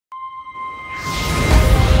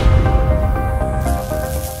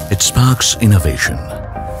sparks innovation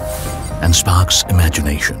and sparks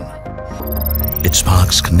imagination. It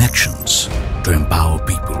sparks connections to empower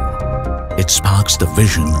people. It sparks the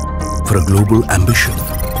vision for a global ambition.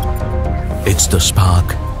 It's the spark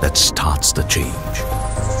that starts the change.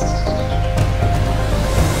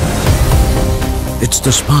 It's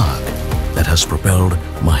the spark that has propelled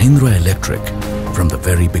Mahindra Electric from the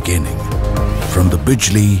very beginning. From the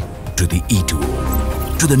Bijli to the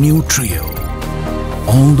E-Tool to the new Trio,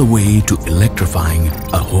 all the way to electrifying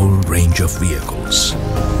a whole range of vehicles.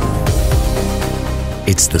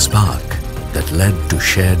 It's the spark that led to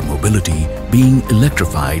shared mobility being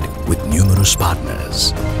electrified with numerous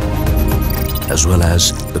partners, as well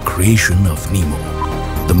as the creation of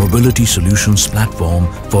NEMO, the mobility solutions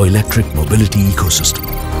platform for electric mobility ecosystem.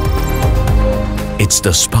 It's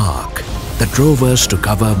the spark that drove us to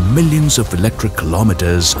cover millions of electric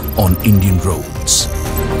kilometers on Indian roads.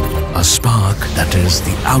 A spark that is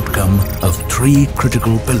the outcome of three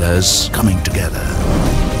critical pillars coming together: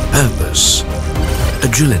 purpose,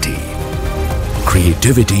 agility,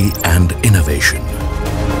 creativity and innovation,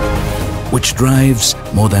 which drives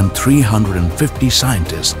more than 350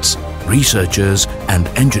 scientists, researchers and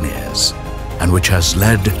engineers, and which has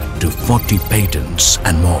led to 40 patents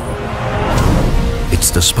and more. It's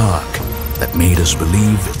the spark that made us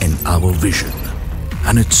believe in our vision.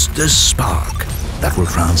 And it's this spark that will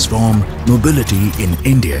transform mobility in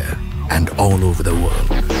India and all over the world.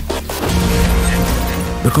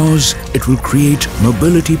 Because it will create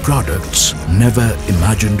mobility products never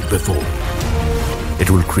imagined before.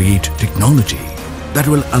 It will create technology that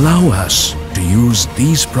will allow us to use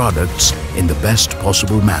these products in the best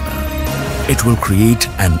possible manner. It will create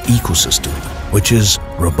an ecosystem which is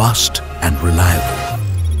robust and reliable.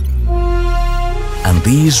 And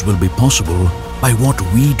these will be possible by what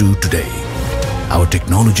we do today. Our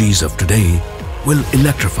technologies of today will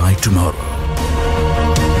electrify tomorrow.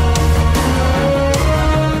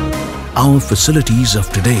 Our facilities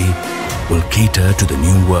of today will cater to the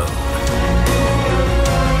new world.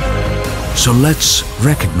 So let's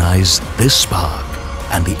recognize this spark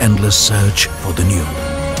and the endless search for the new.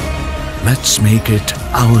 Let's make it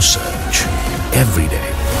our search every day.